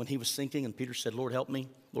moment when he was sinking and Peter said, "Lord, help me,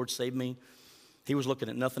 Lord, save me," he was looking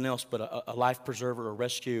at nothing else but a life preserver, a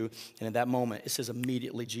rescue. And at that moment, it says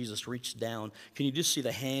immediately Jesus reached down. Can you just see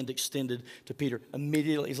the hand extended to Peter?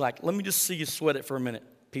 Immediately, he's like, "Let me just see you sweat it for a minute,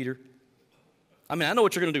 Peter. I mean, I know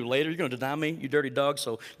what you're going to do later. You're going to deny me, you dirty dog,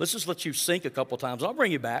 so let's just let you sink a couple times. I'll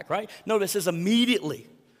bring you back," right? No, this says immediately.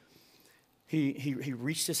 He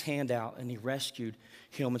reached his hand out and he rescued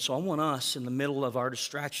him. And so I want us in the middle of our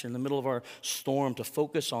distraction, in the middle of our storm, to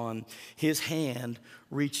focus on his hand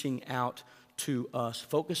reaching out to us.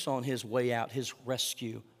 Focus on his way out, his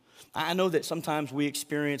rescue. I know that sometimes we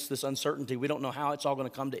experience this uncertainty. We don't know how it's all going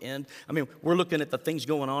to come to end. I mean, we're looking at the things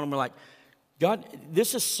going on and we're like, "God,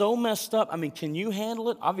 this is so messed up. I mean, can you handle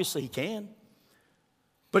it?" Obviously he can.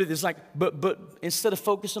 But it is like, but instead of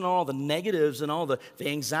focusing on all the negatives and all the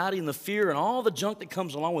anxiety and the fear and all the junk that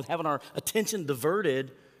comes along with having our attention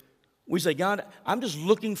diverted, we say, "God, I'm just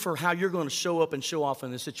looking for how you're going to show up and show off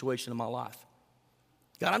in this situation in my life.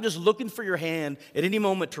 God, I'm just looking for your hand at any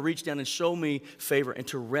moment to reach down and show me favor and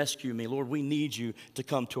to rescue me. Lord, we need you to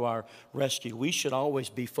come to our rescue." We should always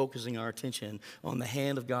be focusing our attention on the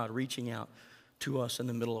hand of God reaching out to us in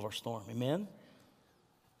the middle of our storm. Amen?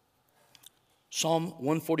 Psalm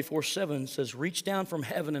 144:7 says, "Reach down from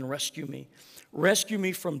heaven and rescue me. Rescue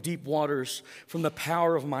me from deep waters, from the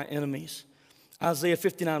power of my enemies." Isaiah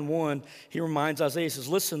 59:1, he reminds Isaiah, says,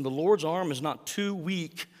 "Listen, the Lord's arm is not too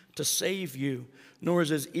weak to save you, nor is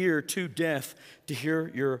his ear too deaf to hear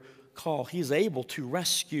your call." He is able to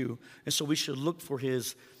rescue, and so we should look for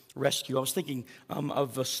his rescue. I was thinking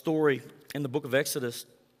of a story in the book of Exodus.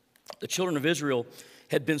 The children of Israel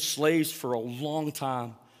had been slaves for a long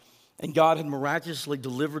time. And God had miraculously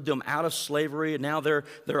delivered them out of slavery, and now they're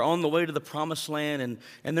on the way to the promised land,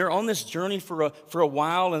 and they're on this journey for a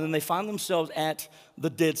while, and then they find themselves at the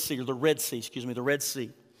Red Sea.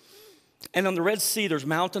 And on the Red Sea, there's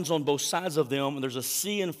mountains on both sides of them, and there's a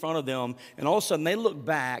sea in front of them, and all of a sudden they look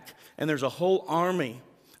back, and there's a whole army,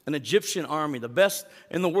 an Egyptian army, the best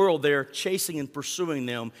in the world there, chasing and pursuing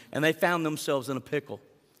them, and they found themselves in a pickle.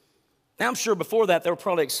 Now, I'm sure before that, they were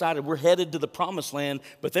probably excited. We're headed to the promised land,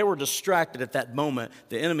 but they were distracted at that moment.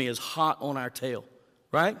 The enemy is hot on our tail,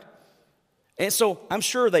 right? And so I'm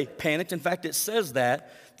sure they panicked. In fact, it says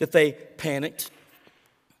that they panicked.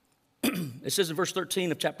 It says in verse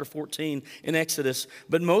 13 of chapter 14 in Exodus,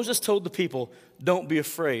 "But Moses told the people, 'Don't be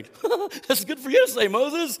afraid.'" That's good for you to say,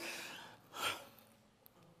 Moses.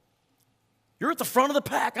 You're at the front of the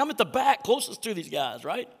pack. I'm at the back, closest to these guys,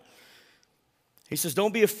 right? He says,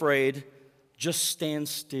 don't be afraid. Just stand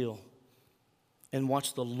still and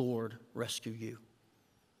watch the Lord rescue you.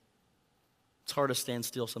 It's hard to stand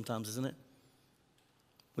still sometimes, isn't it?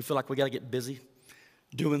 We feel like we got to get busy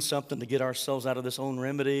doing something to get ourselves out of this own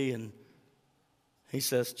remedy. And he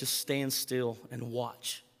says, just stand still and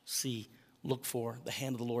watch, see, look for the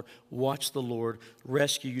hand of the Lord. Watch the Lord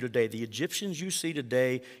rescue you today. The Egyptians you see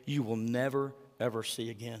today, you will never, ever see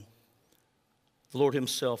again. The Lord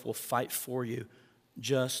himself will fight for you.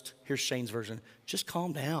 Just, here's Shane's version, just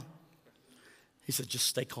calm down. He said, just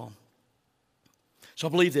stay calm. So I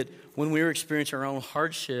believe that when we're experiencing our own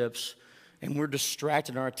hardships and we're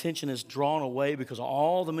distracted, our attention is drawn away because of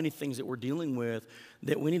all the many things that we're dealing with,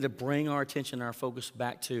 that we need to bring our attention and our focus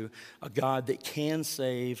back to a God that can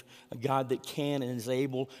save, a God that can and is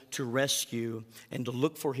able to rescue, and to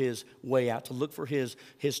look for his way out, to look for his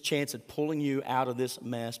chance at pulling you out of this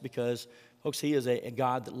mess, because, folks, he is a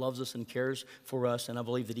God that loves us and cares for us, and I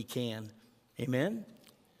believe that he can. Amen?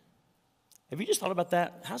 Have you just thought about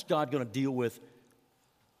that? How's God going to deal with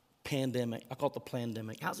pandemic? I call it the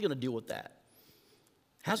plandemic. How's he going to deal with that?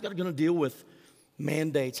 How's God going to deal with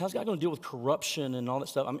mandates? How's God going to deal with corruption and all that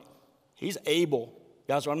stuff? I mean, he's able.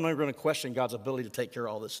 Guys, I'm never going to question God's ability to take care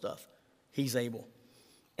of all this stuff. He's able.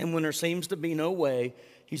 And when there seems to be no way,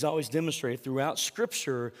 he's always demonstrated throughout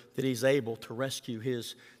Scripture that he's able to rescue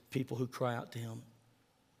his people who cry out to him.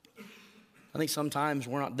 I think sometimes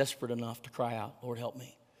we're not desperate enough to cry out, Lord, help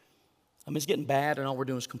me. I mean, it's getting bad and all we're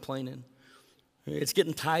doing is complaining. It's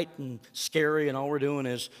getting tight and scary and all we're doing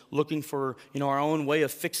is looking for, our own way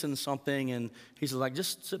of fixing something. And he's like,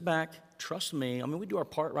 just sit back, trust me. I mean, we do our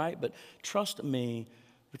part, right? But trust me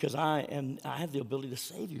because I have the ability to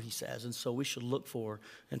save you, he says. And so we should look for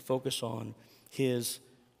and focus on his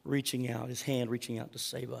reaching out, his hand reaching out to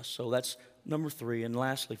save us. So that's number 3. And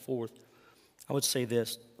lastly, fourth, I would say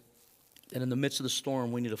this, that in the midst of the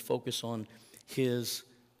storm, we need to focus on his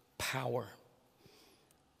power.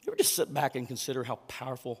 You ever just sit back and consider how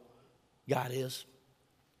powerful God is?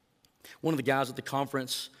 One of the guys at the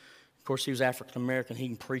conference, of course, he was African American. He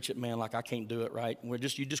can preach it, man, like I can't do it, right? You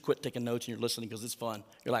just quit taking notes and you're listening because it's fun.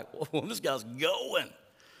 You're like, whoa, this guy's going.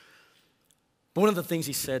 But one of the things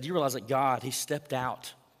he said, you realize that God, he stepped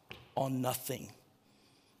out on nothing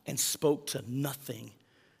and spoke to nothing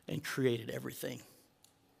and created everything.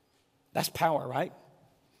 That's power, right?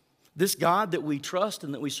 This God that we trust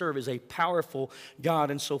and that we serve is a powerful God,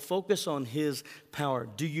 and so focus on his power.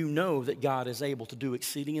 Do you know that God is able to do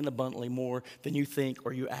exceeding and abundantly more than you think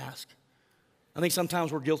or you ask? I think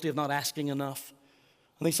sometimes we're guilty of not asking enough.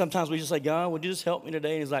 I think sometimes we just say, God, would you just help me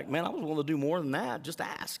today? And he's like, man, I was willing to do more than that. Just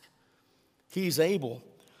ask. He's able.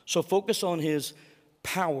 So focus on his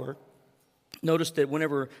power. Notice that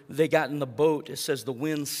whenever they got in the boat, it says the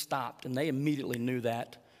wind stopped, and they immediately knew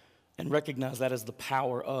that and recognize that as the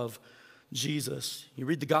power of Jesus. You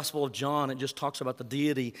read the Gospel of John, it just talks about the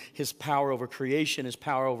deity, his power over creation, his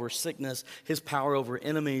power over sickness, his power over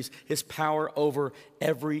enemies, his power over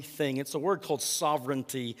everything. It's a word called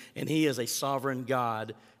sovereignty, and he is a sovereign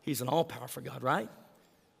God. He's an all-powerful God, right?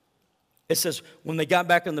 It says, when they got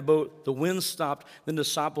back in the boat, the wind stopped, the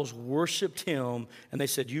disciples worshiped him, and they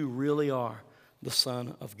said, you really are the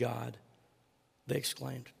Son of God, they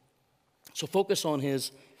exclaimed. So focus on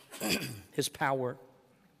his power.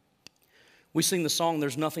 We sing the song,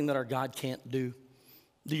 there's nothing that our God can't do.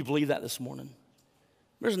 Do you believe that this morning?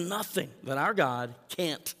 There's nothing that our God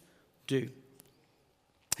can't do.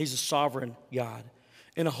 He's a sovereign God.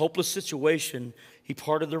 In a hopeless situation, he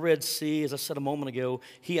parted the Red Sea. As I said a moment ago,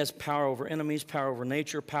 he has power over enemies, power over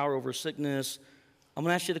nature, power over sickness. I'm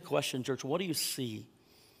going to ask you the question, church, what do you see?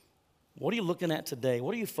 What are you looking at today?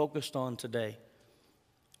 What are you focused on today?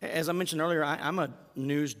 As I mentioned earlier, I'm a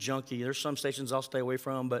news junkie. There's some stations I'll stay away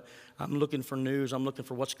from, but I'm looking for news. I'm looking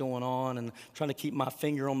for what's going on and trying to keep my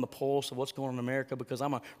finger on the pulse of what's going on in America because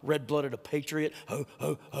I'm a red-blooded, a patriot. Ho,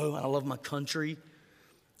 ho, ho, and I love my country.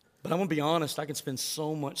 But I'm going to be honest, I can spend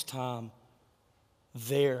so much time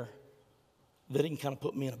there that it can kind of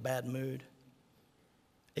put me in a bad mood.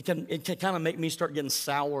 It can kind of make me start getting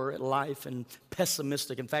sour at life and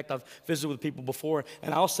pessimistic. In fact, I've visited with people before,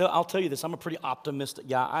 and I'll tell you this, I'm a pretty optimistic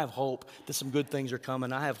guy. I have hope that some good things are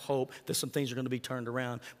coming. I have hope that some things are going to be turned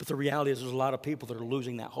around. But the reality is there's a lot of people that are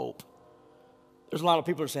losing that hope. There's a lot of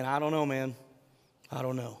people that are saying, I don't know, man. I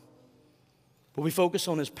don't know. But we focus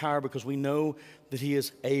on his power because we know that he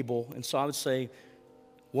is able. And so I would say,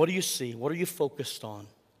 what do you see? What are you focused on?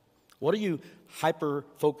 What are you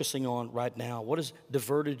hyper-focusing on right now? What has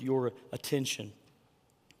diverted your attention?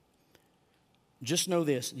 Just know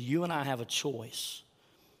this, you and I have a choice.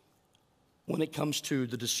 when it comes to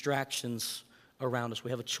the distractions around us.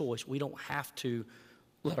 We have a choice. We don't have to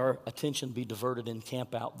let our attention be diverted and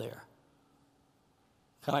camp out there.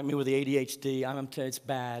 Kind of like me with the ADHD. I'm telling you, it's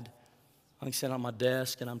bad. I'm sitting on my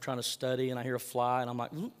desk and I'm trying to study and I hear a fly and I'm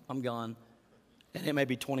like, I'm gone. And it may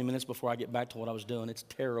be 20 minutes before I get back to what I was doing. It's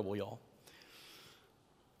terrible, y'all.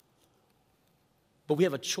 But we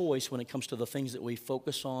have a choice when it comes to the things that we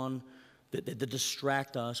focus on, that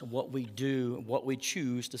distract us, and what we do, what we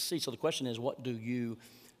choose to see. So the question is, what do you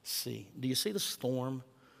see? Do you see the storm?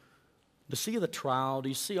 Do you see the trial? Do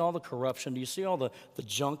you see all the corruption? Do you see all the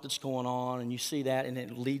junk that's going on? And you see that, and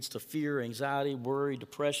it leads to fear, anxiety, worry,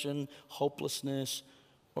 depression, hopelessness?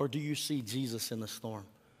 Or do you see Jesus in the storm?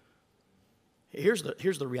 Here's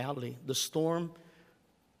the reality. The storm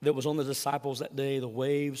that was on the disciples that day, the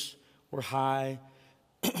waves were high,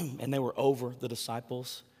 and they were over the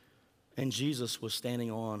disciples, and Jesus was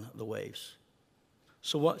standing on the waves.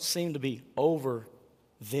 So what seemed to be over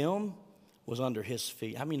them was under his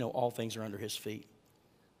feet. How many know all things are under his feet?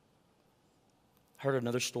 I heard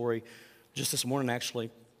another story just this morning,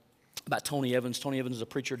 actually, about Tony Evans. Tony Evans is a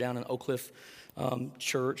preacher down in Oak Cliff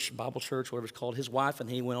Church, Bible Church, whatever it's called. His wife and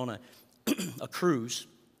he went on a cruise.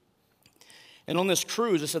 And on this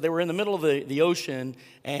cruise, it said they were in the middle of the ocean,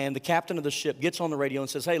 and the captain of the ship gets on the radio and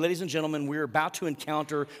says, hey, ladies and gentlemen, we're about to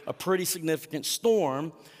encounter a pretty significant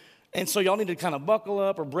storm. And so y'all need to kind of buckle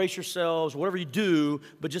up or brace yourselves, whatever you do,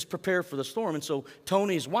 but just prepare for the storm. And so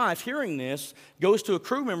Tony's wife, hearing this, goes to a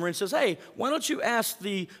crew member and says, hey, why don't you ask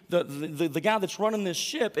the guy that's running this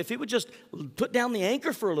ship if he would just put down the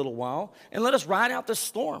anchor for a little while and let us ride out this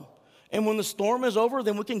storm. And when the storm is over,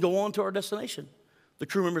 then we can go on to our destination. The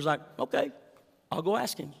crew member's like, okay, I'll go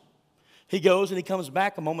ask him. He goes and he comes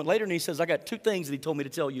back a moment later and he says, I got two things that he told me to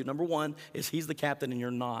tell you. Number one is he's the captain and you're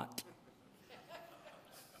not.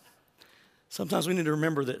 Sometimes we need to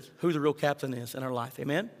remember that who the real captain is in our life.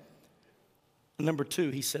 Amen? And number two,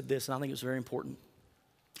 he said this, and I think it was very important.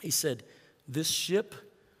 He said, this ship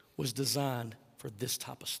was designed for this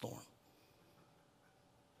type of storm.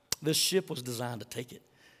 This ship was designed to take it.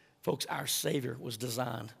 Folks, our Savior was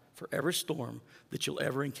designed for every storm that you'll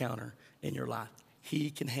ever encounter in your life.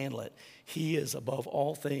 He can handle it. He is above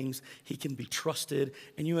all things. He can be trusted.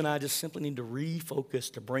 And you and I just simply need to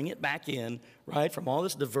refocus, to bring it back in, right? From all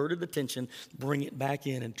this diverted attention, bring it back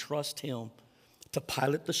in and trust him to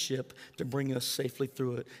pilot the ship, to bring us safely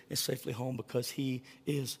through it and safely home because he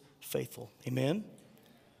is faithful. Amen?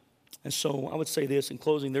 And so I would say this in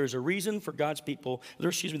closing, there's no reason for God's people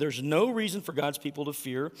to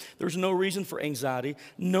fear. There's no reason for anxiety,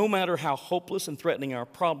 no matter how hopeless and threatening our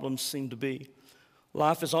problems seem to be.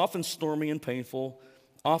 Life is often stormy and painful,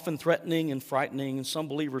 often threatening and frightening, and some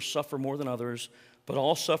believers suffer more than others, but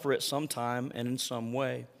all suffer at some time and in some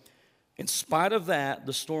way. In spite of that,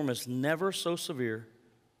 the storm is never so severe,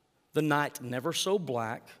 the night never so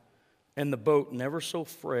black, and the boat never so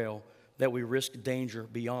frail that we risk danger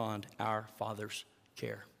beyond our Father's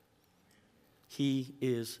care. He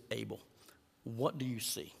is able. What do you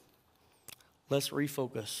see? Let's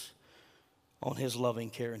refocus on his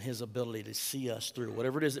loving care and his ability to see us through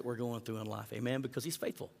whatever it is that we're going through in life. Amen? Because he's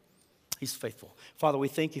faithful. He's faithful. Father, we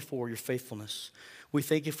thank you for your faithfulness. We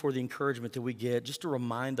thank you for the encouragement that we get just to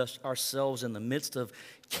remind us ourselves in the midst of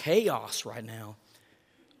chaos right now,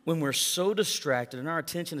 when we're so distracted and our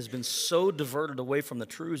attention has been so diverted away from the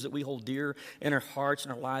truths that we hold dear in our hearts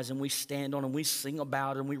and our lives, and we stand on and we sing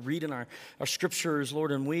about and we read in our scriptures,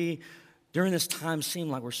 Lord, and we, during this time, seem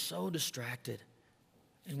like we're so distracted.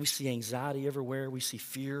 And we see anxiety everywhere. We see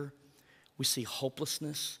fear. We see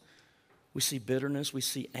hopelessness. We see bitterness. We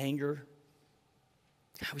see anger.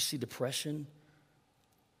 We see depression.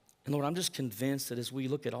 And Lord, I'm just convinced that as we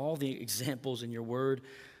look at all the examples in your word,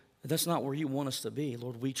 that's not where you want us to be.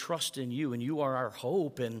 Lord, we trust in you, and you are our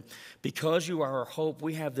hope. And because you are our hope,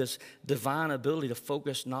 we have this divine ability to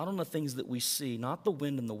focus not on the things that we see, not the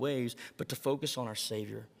wind and the waves, but to focus on our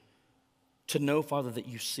Savior. To know, Father, that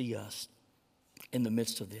you see us in the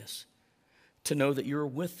midst of this. To know that you're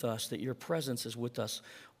with us, that your presence is with us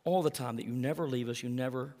all the time, that you never leave us, you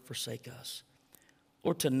never forsake us.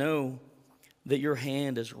 Lord, to know that your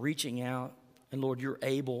hand is reaching out, and Lord, you're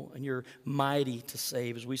able and you're mighty to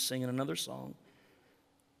save, as we sing in another song.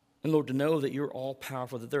 And Lord, to know that you're all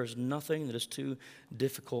powerful, that there is nothing that is too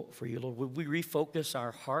difficult for you. Lord, would we refocus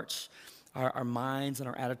our hearts, our minds, and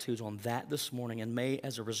our attitudes on that this morning, and may,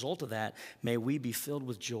 as a result of that, may we be filled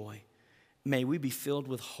with joy. May we be filled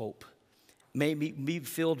with hope. May we be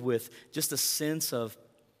filled with just a sense of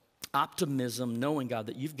optimism, knowing, God,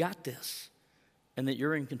 that you've got this and that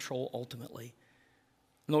you're in control ultimately.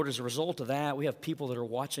 And Lord, as a result of that, we have people that are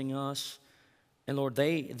watching us And Lord,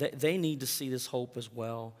 they need to see this hope as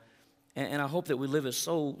well. And I hope that we live it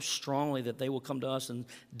so strongly that they will come to us and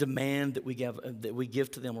demand that we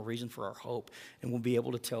give to them a reason for our hope. And we'll be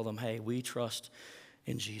able to tell them, hey, we trust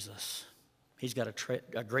in Jesus. He's got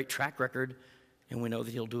a great track record, and we know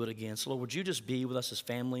that he'll do it again. So, Lord, would you just be with us as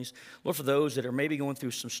families? Lord, for those that are maybe going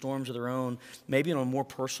through some storms of their own, maybe on a more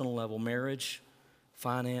personal level, marriage,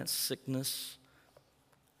 finance, sickness.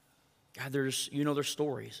 God, there's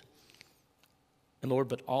stories. And Lord,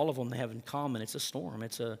 but all of them they have in common, it's a storm.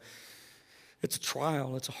 It's a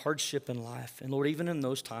trial. It's a hardship in life. And Lord, even in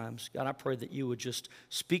those times, God, I pray that you would just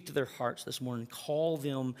speak to their hearts this morning, call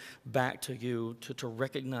them back to you, to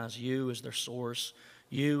recognize you as their source,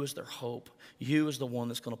 you as their hope, you as the one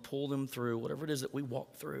that's going to pull them through whatever it is that we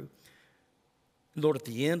walk through. Lord, at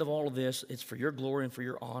the end of all of this, it's for your glory and for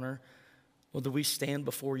your honor. Lord, that we stand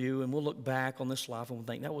before you and we'll look back on this life and we'll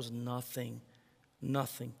think that was nothing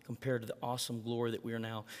compared to the awesome glory that we are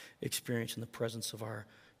now experiencing in the presence of our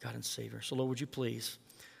God and Savior. So, Lord, would you please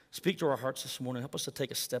speak to our hearts this morning. Help us to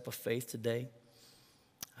take a step of faith today,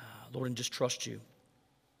 Lord, and just trust you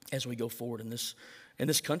as we go forward in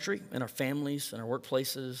this country, in our families, in our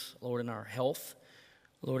workplaces, Lord, in our health,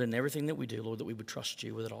 Lord, in everything that we do, Lord, that we would trust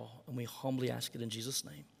you with it all. And we humbly ask it in Jesus'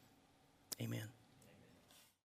 name. Amen.